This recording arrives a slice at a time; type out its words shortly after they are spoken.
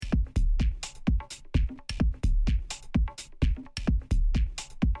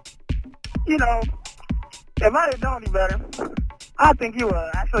You know, if I didn't know any better, I think you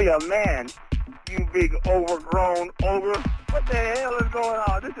were actually a man. You big overgrown ogre. What the hell is going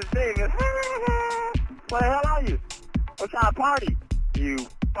on? This is David. What the hell are you? What kind of party? You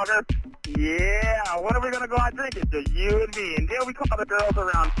fucker. Yeah, when are we going to go out drinking? Just you and me. And then we call the girls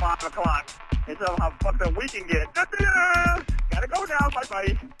around 5 o'clock and tell them how fucked up we can get. Gotta go now.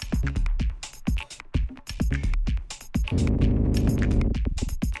 Bye-bye.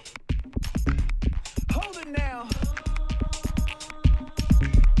 Hold it now.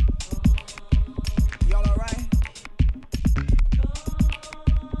 Y'all alright?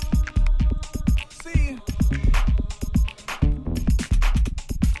 See,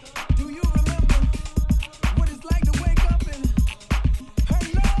 do you remember what it's like to wake up in her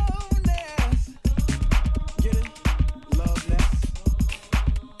loneliness? Get it? Loveness.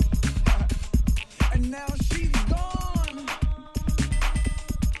 And now she's gone.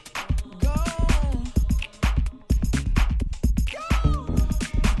 Gone. Gone.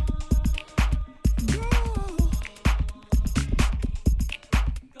 Gone.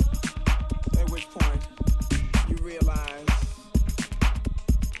 At which point you realize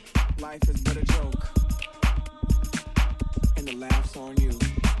life is but a joke, and the laugh's on you.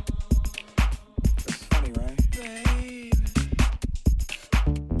 It's funny, right? Babe,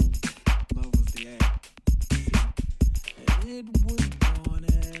 love was the aim. And it was born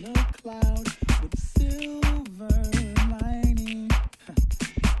in a cloud with silver lining.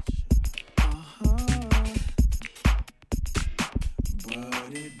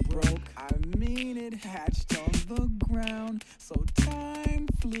 But it broke, I mean it hatched on the ground. So time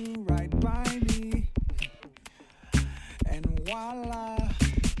flew right by me. And voila.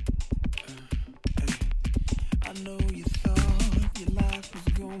 I know you thought your life was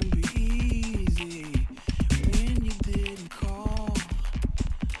gonna be easy when you didn't call.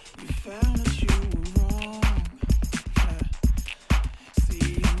 You found that you were wrong.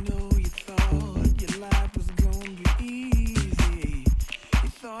 See, I know you thought your life was gonna be easy. You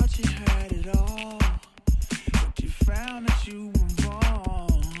thought you had it all, but you found that you were wrong.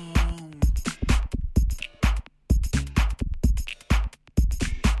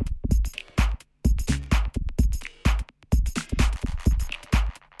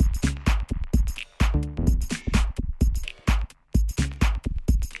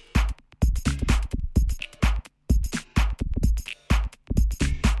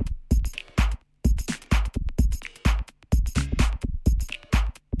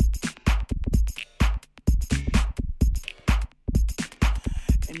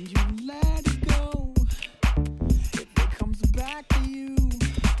 And you let it go. If it comes back to you,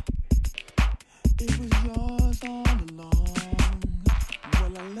 it was yours all along.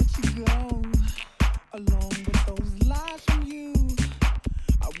 Well, I let you go along with those lies from you.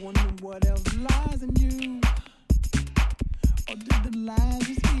 I wonder what else lies in you. Or did the lies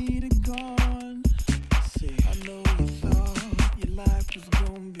just eat it gone? See, I know you thought your life was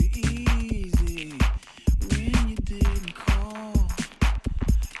gonna be easy when you didn't call.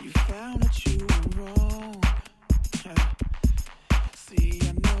 You found that you were wrong. See,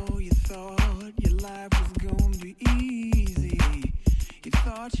 I know you thought your life was gonna be easy. You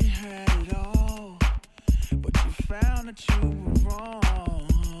thought you had it all, but you found that you were wrong.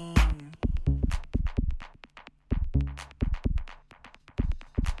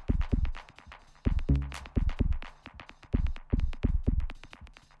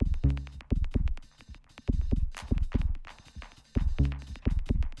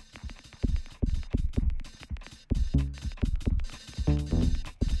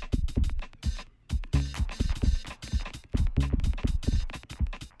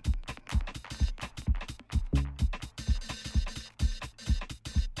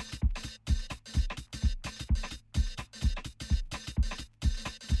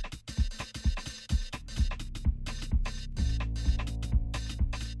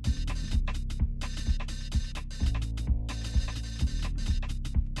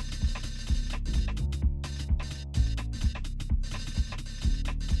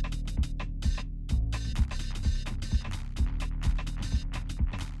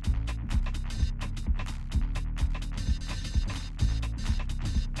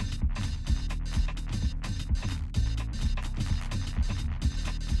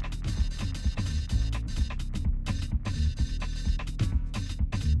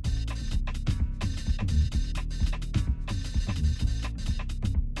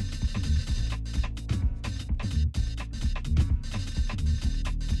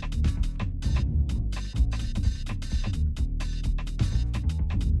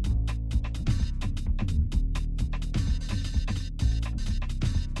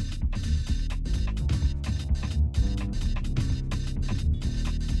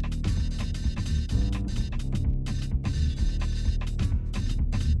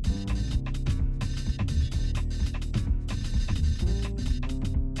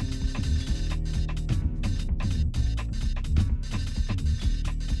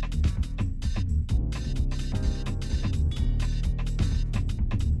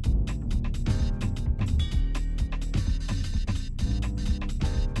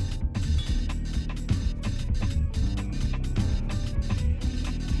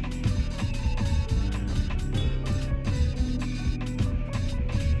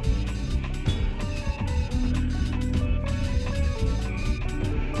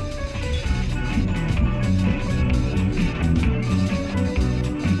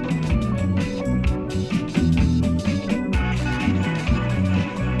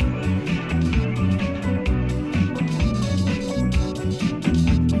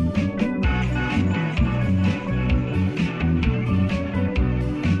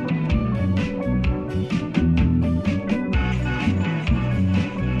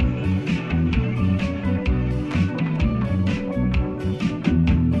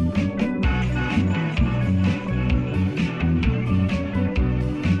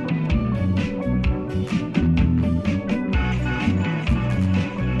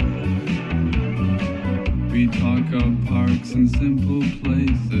 We talk of parks and simple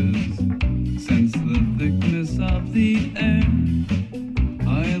places, sense the thickness of the air,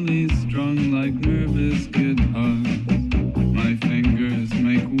 highly strung like nervous guitars, my fingers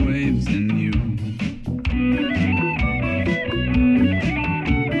make waves in you.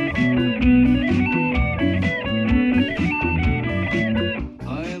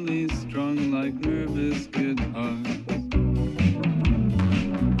 Highly strung like nervous guitars.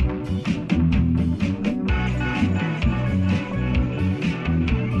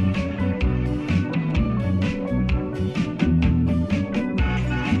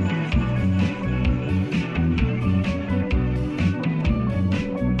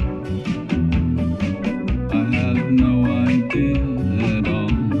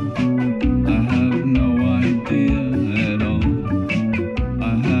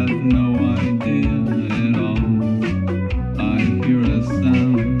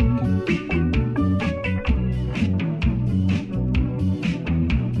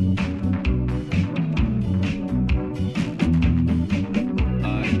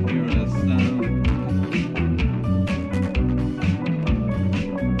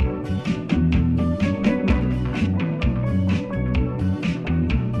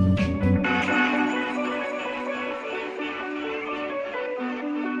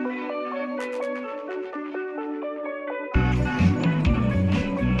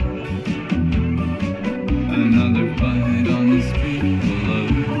 Another fight on the street below.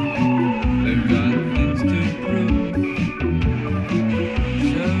 They've got things to prove.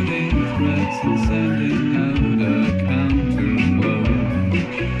 Shouting threats and sending out a counter blow.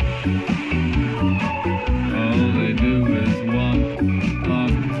 All they do is walk,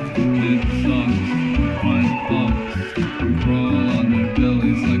 talk, knit socks, find clocks, and crawl on their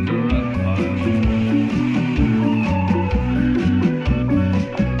bellies like a reptile.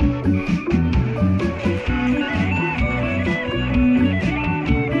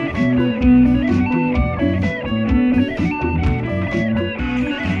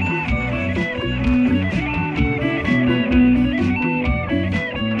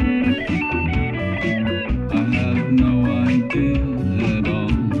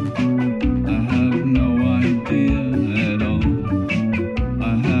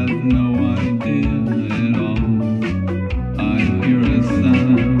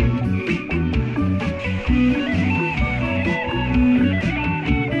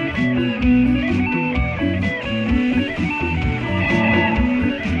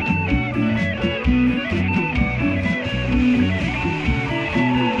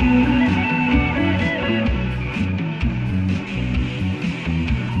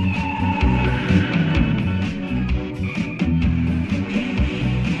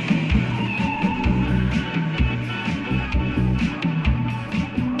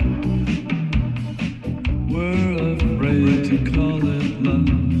 To call it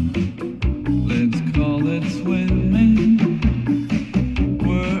love, let's call it swimming.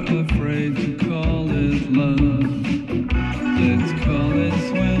 We're afraid to call it love, let's call it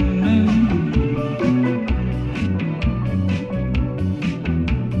swimming.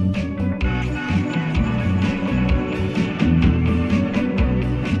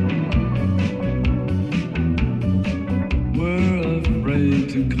 We're afraid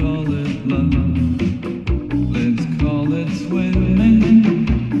to call it love. Let's call it swimming.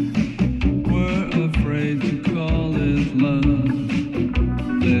 We're afraid to call it love. Let's call it swimming. We're afraid to call it love.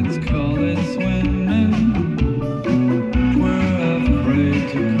 Let's call it swimming. We're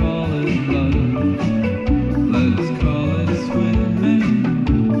afraid to call it love. Let's call it swimming.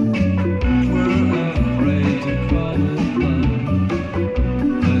 We're afraid to call it love.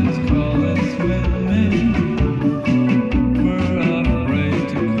 Let's call it swimming. We're afraid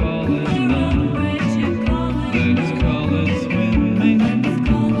to call it love. Let's call it swimming. We're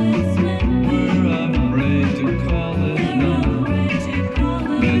afraid to call it love.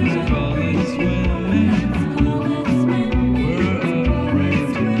 Let's call it swimming.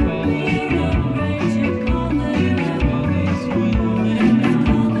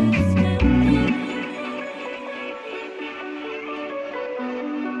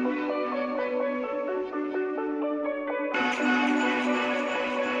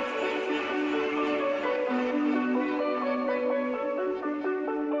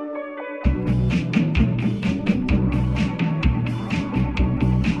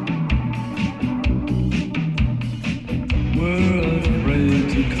 We're afraid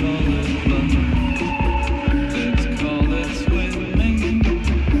to call it love. Let's call it swimming.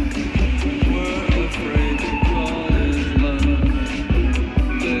 We're afraid to call it love.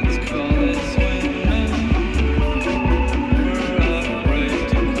 Let's call it swimming. We're afraid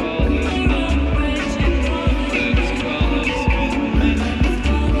to call it love. Let's call it swimming.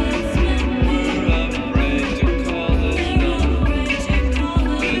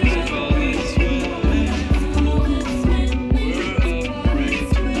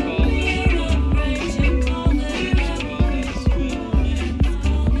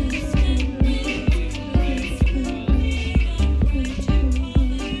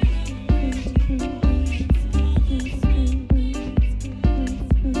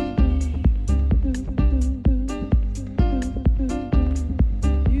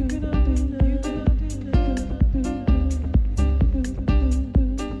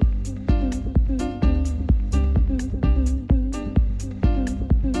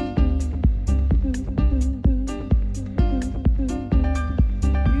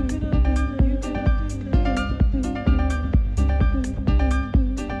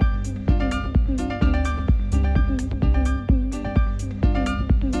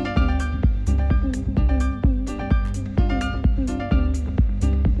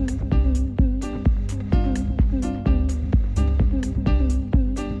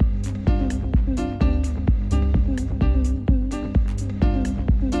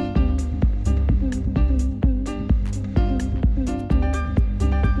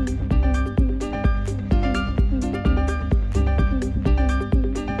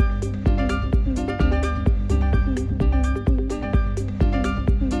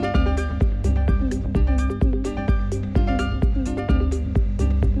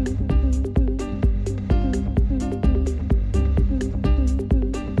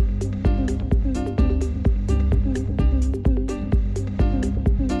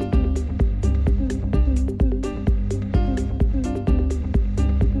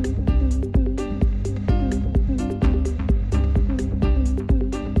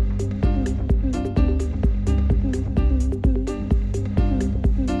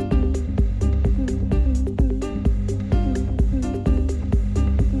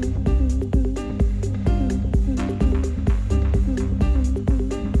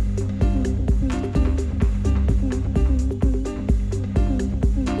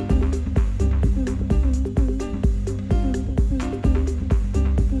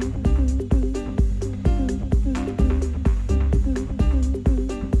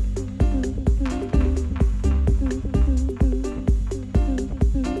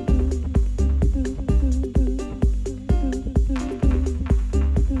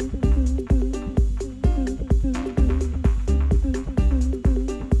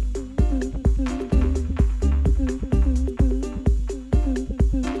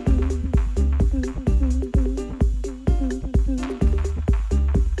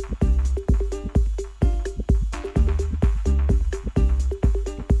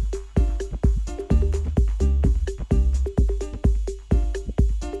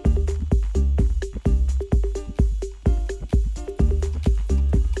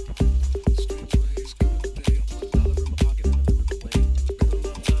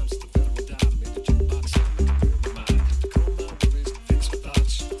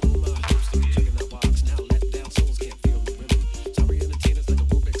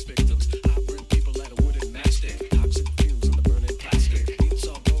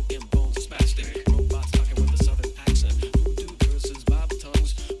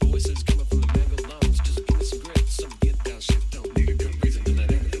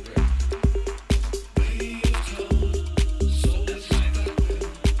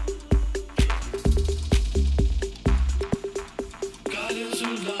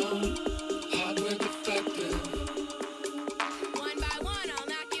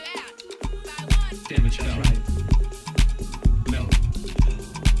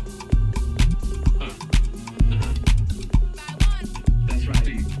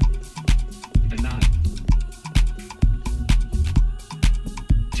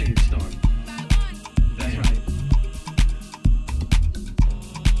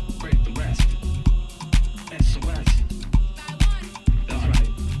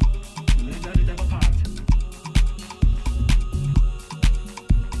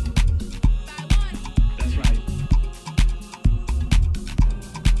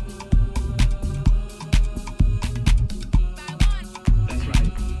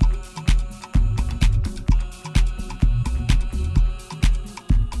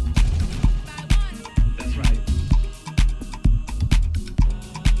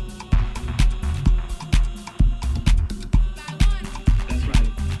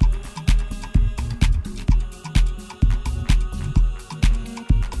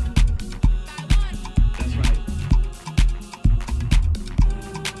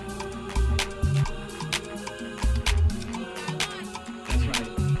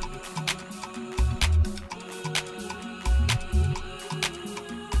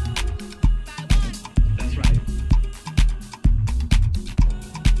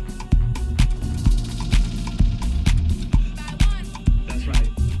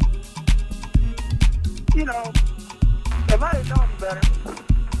 You know, if I didn't know you better,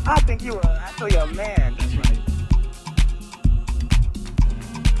 I think you were actually a man. That's right.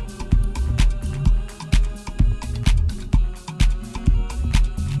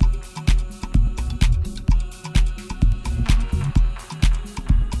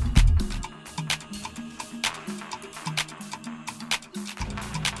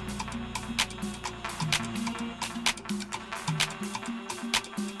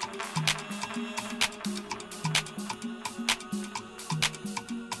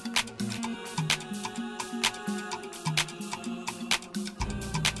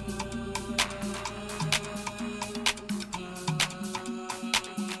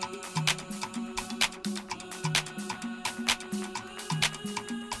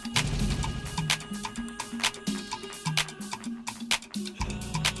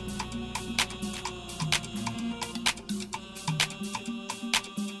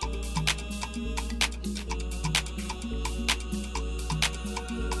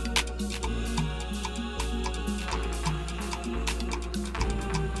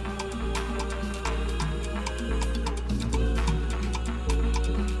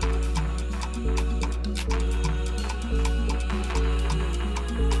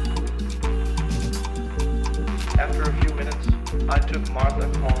 After a few minutes, I took Martha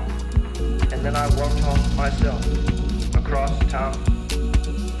home, and then I walked home myself, across town,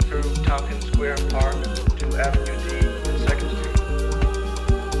 through Tompkins Square Park to Avenue D and 2nd Street.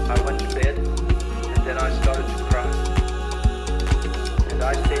 I went to bed, and then I started to cry. And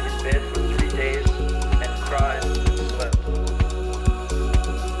I stayed in bed for 3 days, and cried and slept.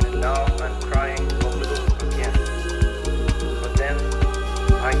 And now I'm crying a little again. But then,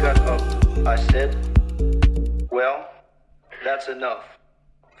 I got up. I said, well, that's enough.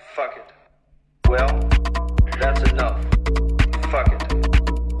 Fuck it. Well, that's enough. Fuck it.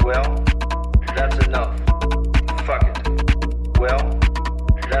 Well, that's enough. Fuck it. Well,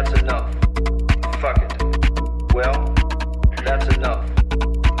 that's enough. Fuck it. Well, that's enough.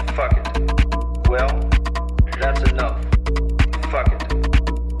 Fuck it. Well, that's enough. Fuck it.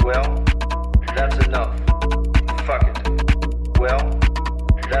 Well, that's enough. Fuck it. Well,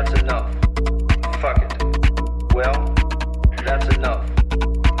 that's enough. Fuck it. Well, that's enough.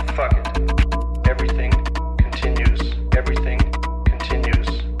 Fuck it. Everything continues.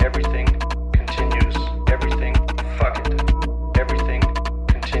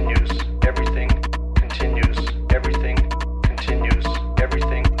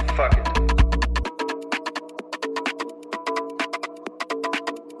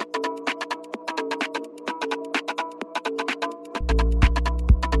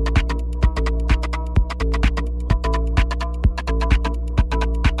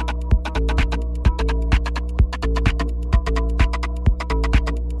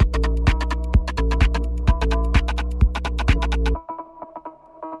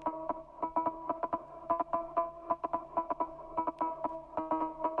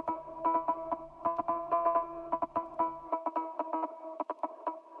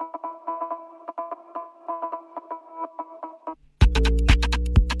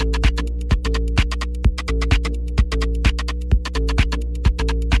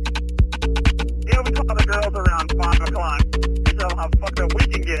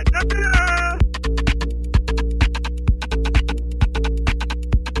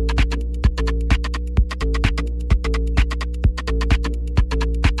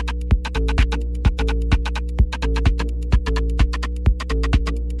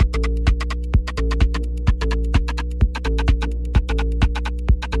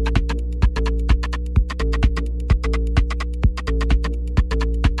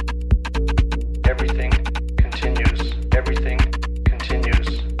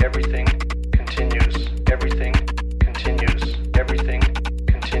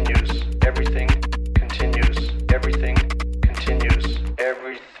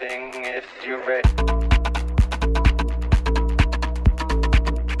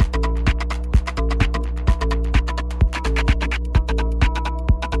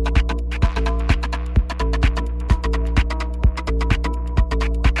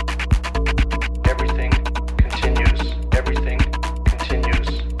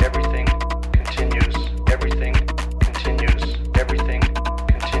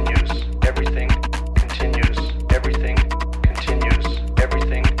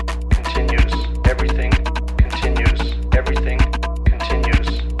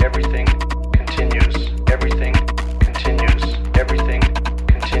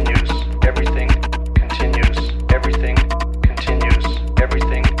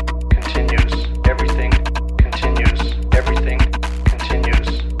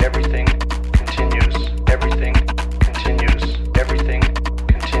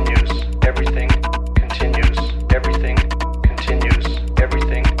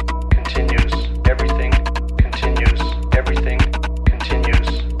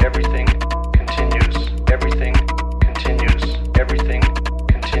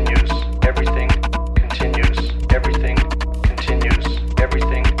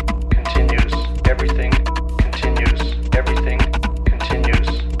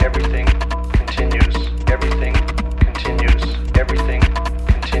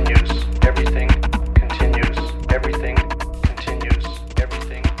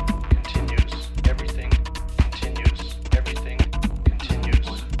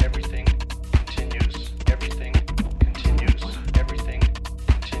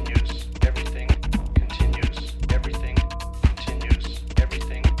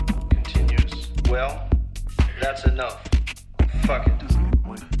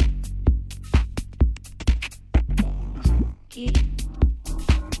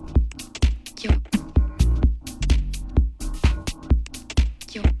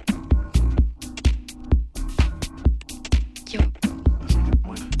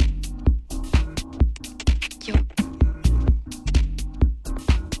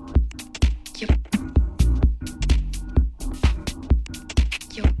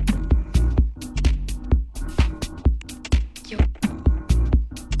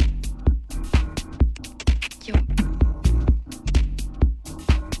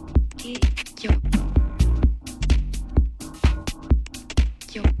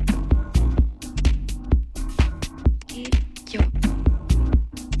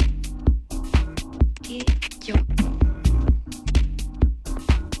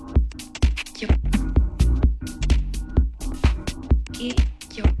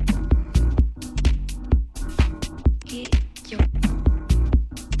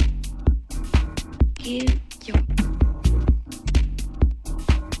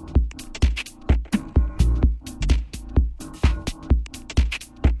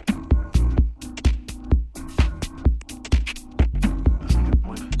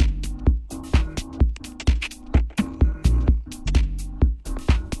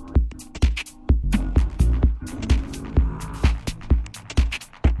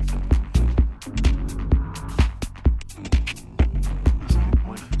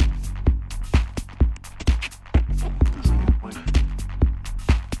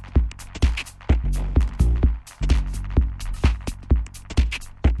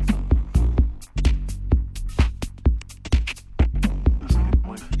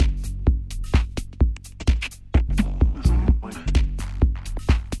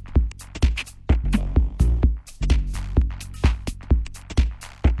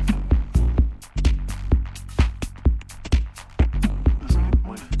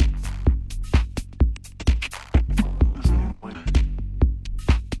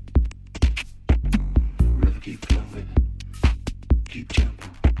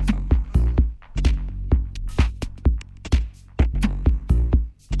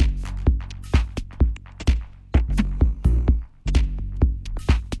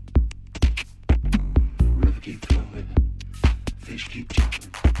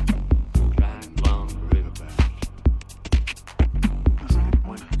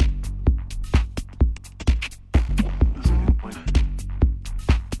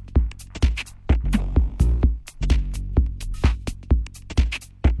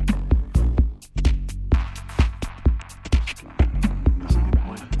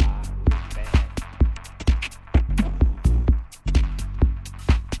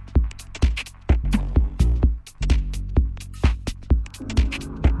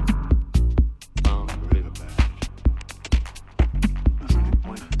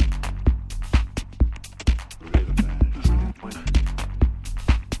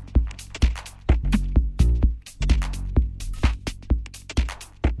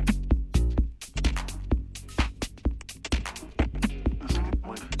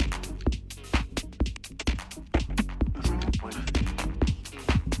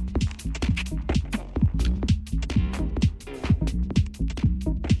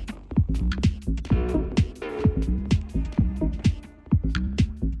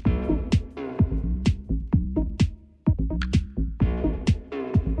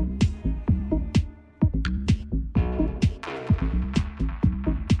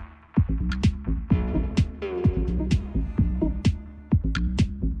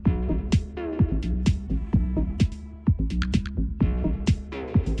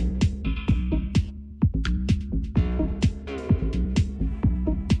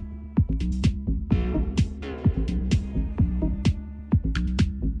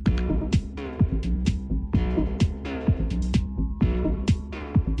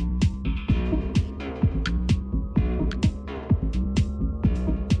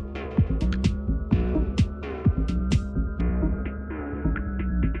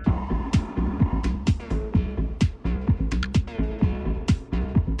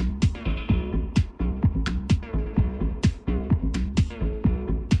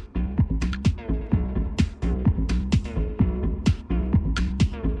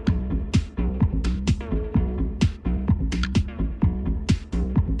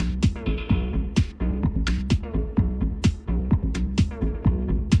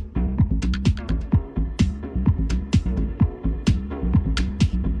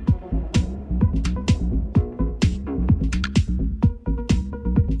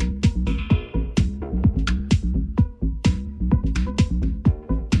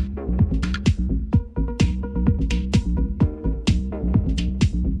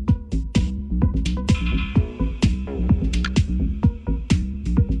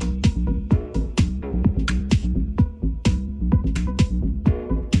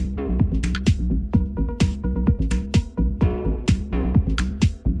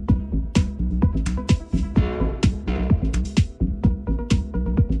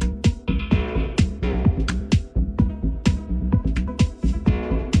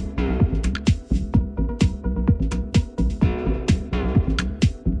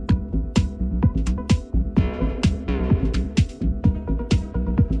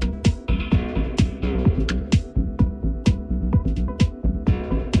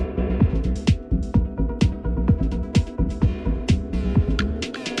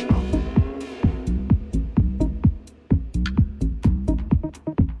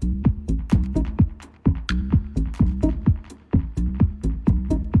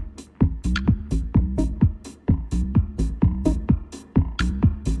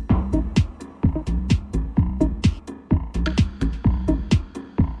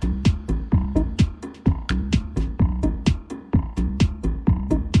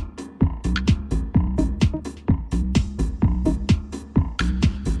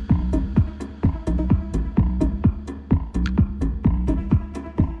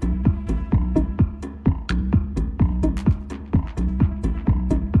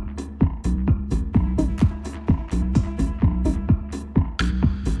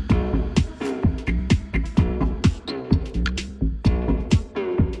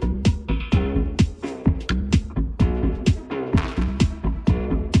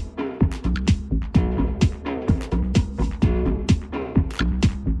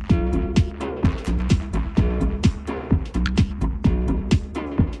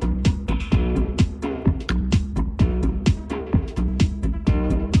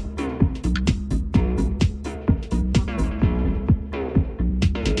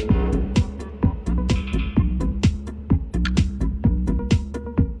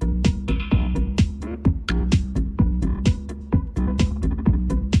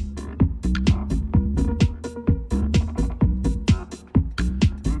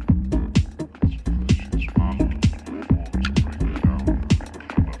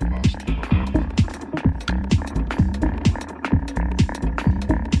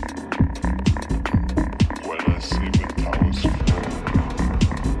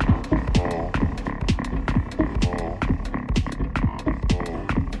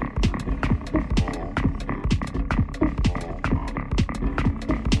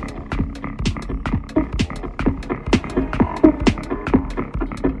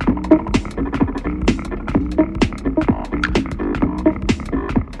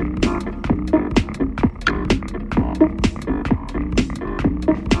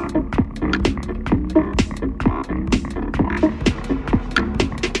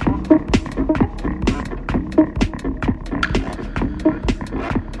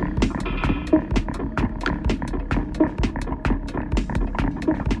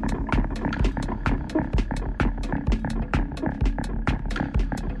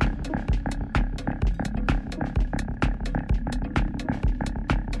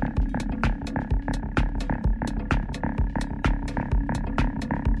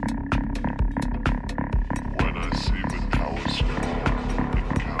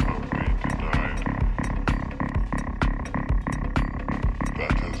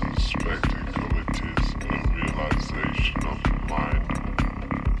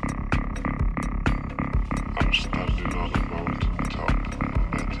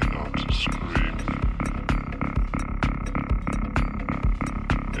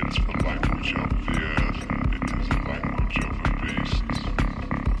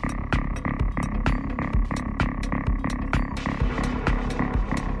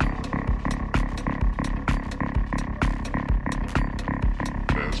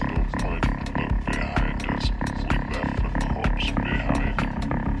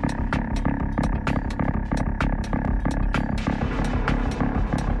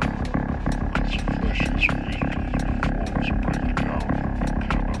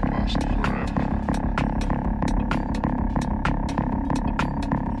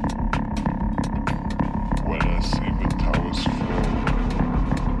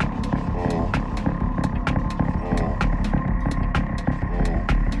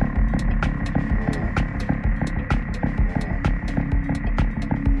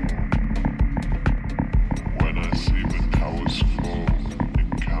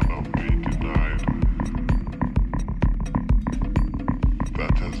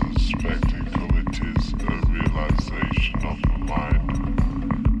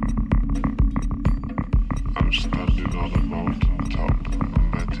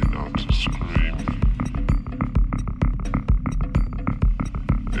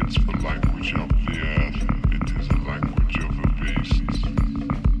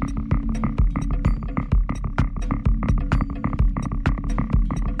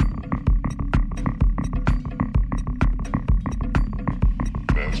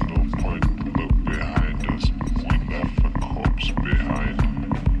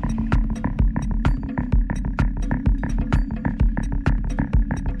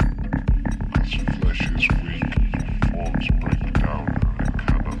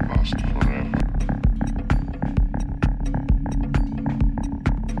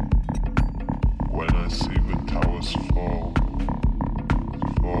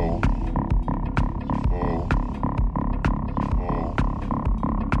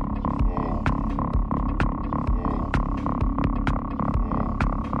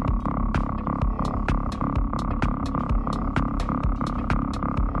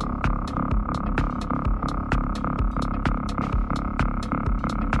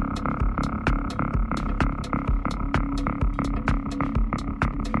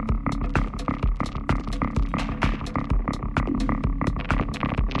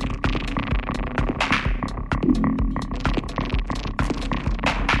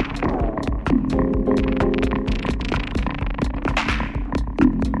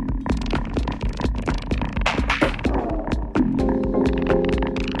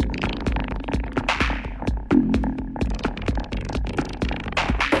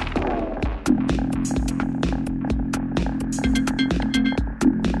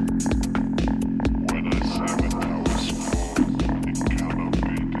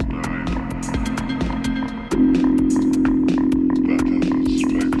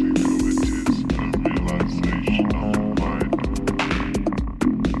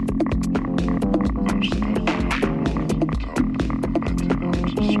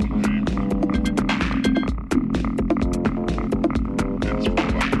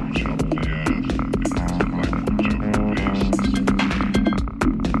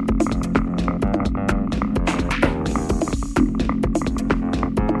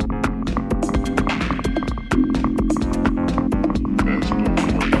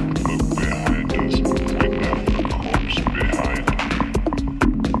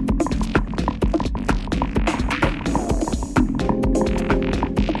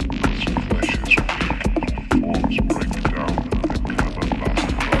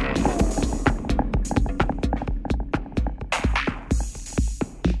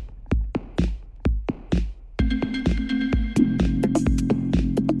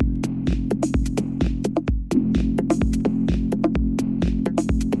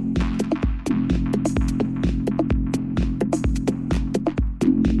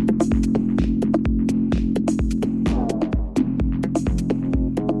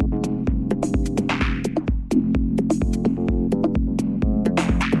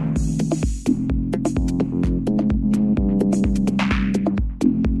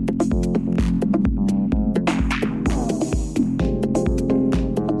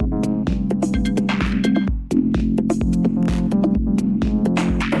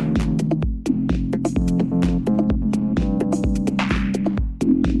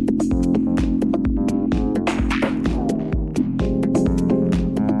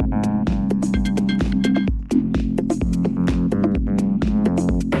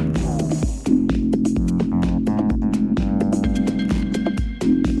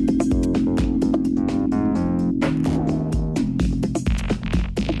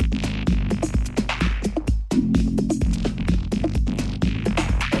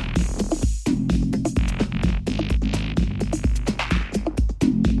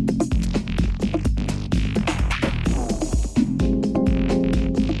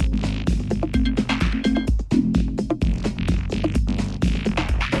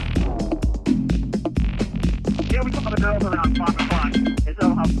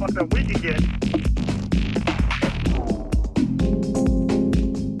 fucked up we can get.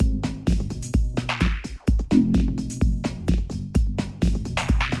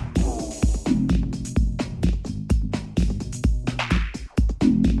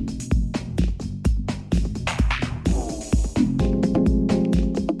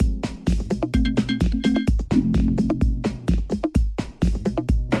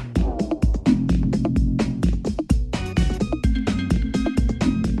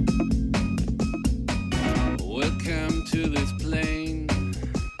 Welcome to this plane.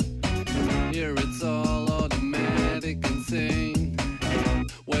 Here it's all automatic and sane.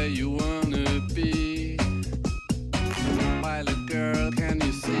 Where you wanna be? Pilot girl, can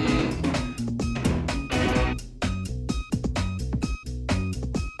you see?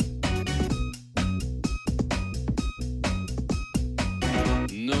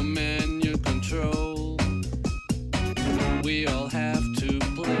 No manual control. We all have to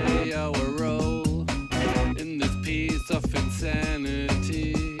play our role in this piece of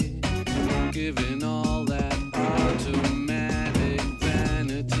insanity, giving